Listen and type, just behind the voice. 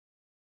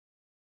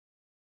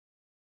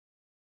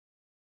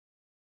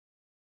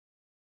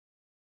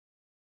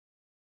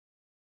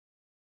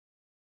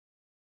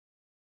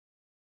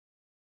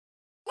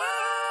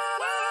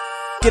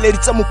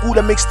Dikeledi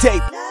Mukula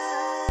Mixtape.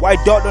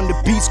 YDot on the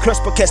beats,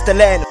 Cresspo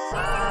Castellano.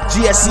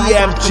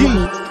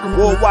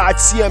 GSEMGWorldWide,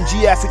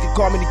 CMGAfrika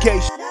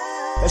communication.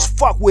 Let's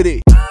fuck with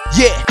it.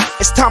 Yeah,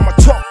 it's time I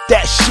talk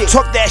that shit.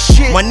 Talk that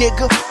shit, my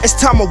nigga. It's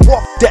time I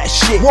walk that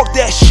shit. Walk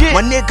that shit,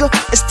 my nigga.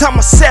 It's time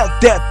I sell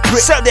that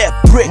brick. Sell that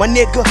brick, my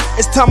nigga.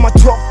 It's time I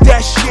talk that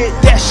shit.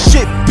 That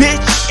shit,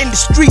 bitch. In the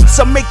streets,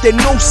 I make their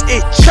nose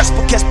itch. Cresspo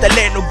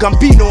Castellano,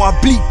 Gambino, I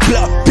bleed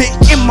blood,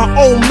 bitch. In my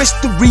own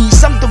mysteries,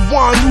 I'm the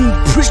one who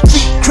preach.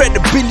 Street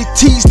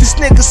credibilities, these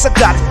niggas I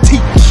gotta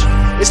teach.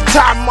 It's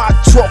time I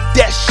talk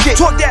that shit.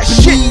 Talk that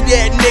shit. Believe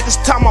that niggas,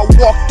 time I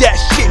walk that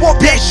shit.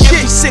 Walk that shit.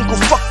 Every single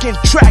fucking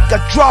track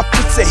I drop,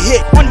 it's a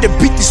hit. On the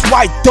beat, this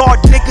YDot,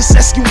 niggas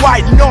asking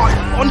why not.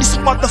 On these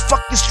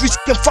motherfucking streets,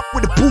 can fuck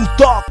with a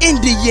bulldog.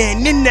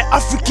 Indian in the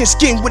African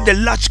skin with a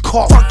large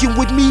car. Fucking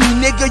with me,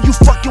 nigga, you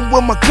fucking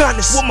with my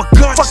gunners.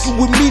 Fucking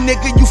with me,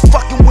 nigga, you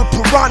fucking with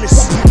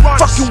piranhas.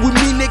 Fucking with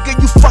me, nigga,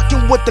 you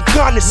fucking with the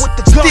gunners.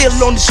 Still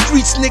on the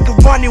streets, nigga,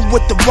 running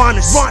with the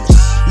runners.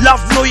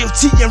 Love,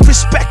 loyalty, and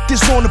respect is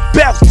on the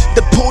belt.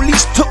 The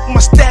police took my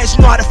stash,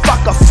 know how the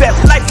fuck I felt.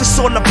 Life is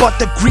all about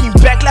the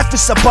greenback, life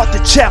is about the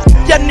child.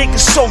 Y'all niggas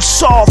so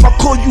soft, I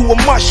call you a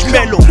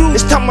marshmallow.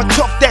 It's time I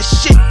talk that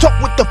shit, talk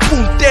with the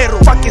puntero.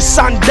 Fucking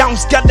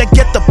sundowns, gotta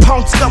get the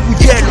pounds, got we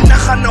yellow.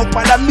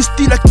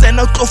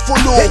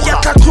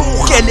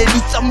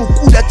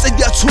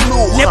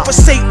 Never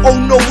say oh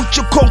no with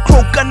your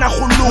concro, gonna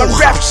holo. My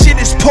rap shit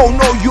is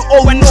porno, you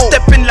all know.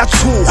 Step in la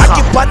tour.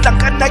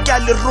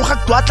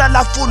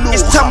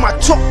 It's time I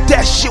talk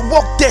that shit,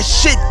 walk that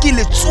shit, kill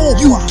it too.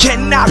 You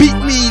cannot beat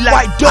me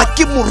like YDot.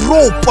 Hakim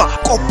ropa,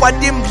 kopa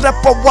dim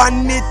rapper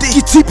one nitty.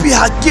 Kitipi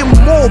hakim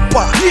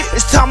mopa.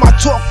 It's time I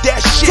talk that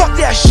shit, talk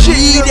that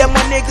shit. Yeah,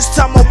 my niggas,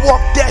 time I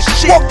walk that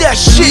shit, walk that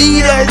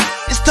shit.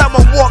 It's time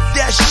I walk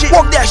that shit,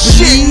 walk that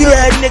shit.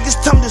 Yeah, niggas,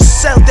 time to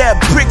sell that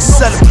brick,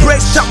 celebrate.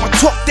 Time I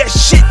talk that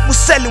shit, we're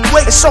selling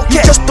weight. It's okay,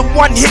 you just a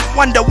one hit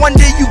wonder. One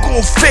day you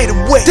gon' fade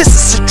away. This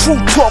is a true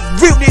talk,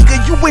 real nigga.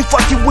 You ain't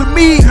fucking with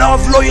me.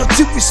 Love,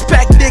 loyalty,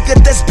 respect, nigga,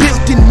 that's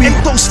built in me. And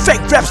those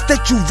fake raps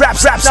that you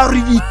raps now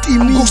really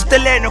me.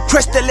 Castellano,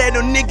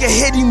 Castellano, nigga,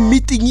 heading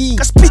meeting e.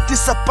 Kaspiti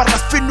sa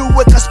parafinu,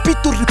 we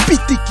kaspito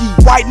repeatiki.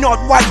 Why not,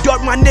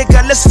 YDot, my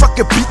nigga, let's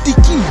fucking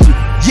beatiki.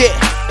 Yeah,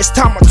 it's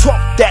time I talk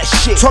that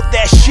shit. Talk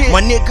that shit,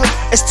 my nigga.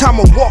 It's time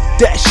I walk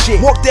that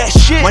shit. Walk that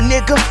shit, my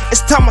nigga.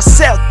 It's time I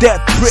sell that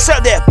brick. Sell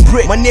that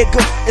brick, my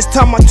nigga. It's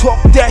time I talk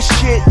that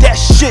shit. That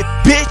shit,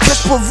 bitch.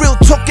 Cause for real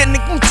talking,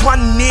 nigga, I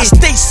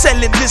stay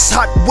selling this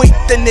hot weight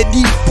and the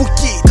deep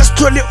bookie. Cause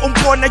tole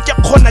umbona ya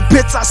kona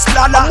betsa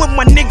slala. I'm with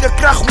my nigga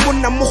krach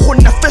muna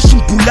mukhona fashion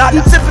bulala.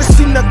 It's every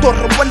senator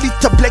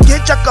walita black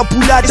hecha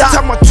kabulada. It's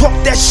time I talk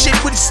that shit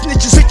with the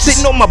snitches. Bitch, they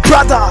know my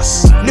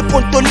brothers.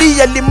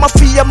 Lipontolia, li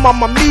mafia,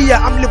 mama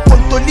mia. I'm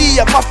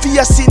Lipontolia,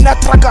 mafia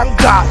sinatra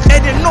ganga.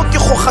 And they know ki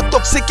khoga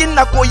toxic in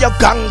nako ya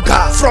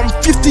ganga. From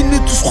 15 to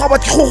skhaba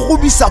ki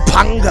khobisa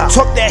panga.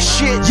 Talk that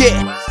shit, yeah.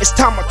 It's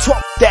time I talk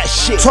that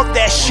shit. Talk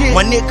that shit,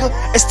 my nigga.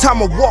 It's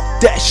time I walk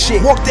that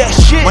shit. Walk that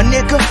shit, my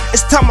nigga.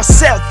 It's time I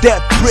sell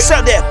that brick.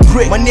 Sell that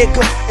brick, my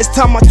nigga. It's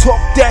time I talk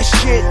that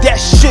shit. That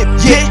shit,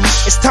 yeah.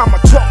 It's time I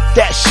talk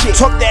that shit.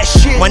 Talk that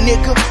shit, my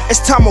nigga. It's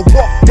time I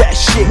walk that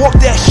shit. Walk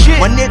that shit,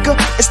 my nigga.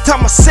 It's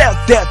time I sell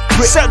that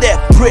brick. Sell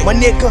that brick, my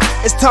nigga.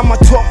 It's time I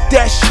talk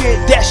that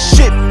shit. That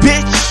shit,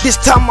 bitch. This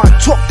time I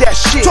talk that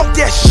shit. Talk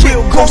that shit.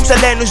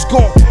 Castellano's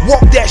gon'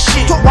 walk that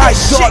shit. Why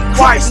shit?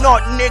 Why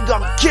not, nigga?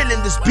 I'm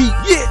killing this beat.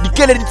 Yeah.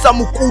 Dikeledi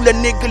Mukula,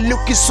 nigga,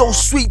 looking so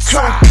sweet,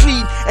 so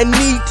clean and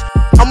neat.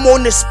 I'm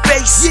on the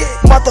space, yeah.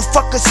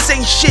 Motherfucker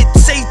saying shit,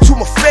 say it to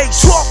my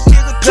face. Talk,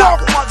 nigga, talk,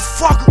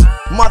 motherfucker.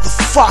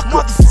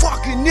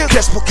 Motherfucking nigga.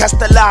 Cresspo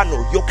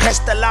Castellano, yo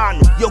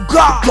Castellano, yo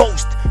God.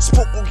 Ghost,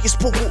 spoko,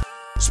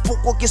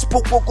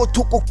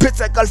 toko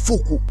pizza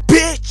galfuku,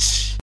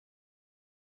 bitch.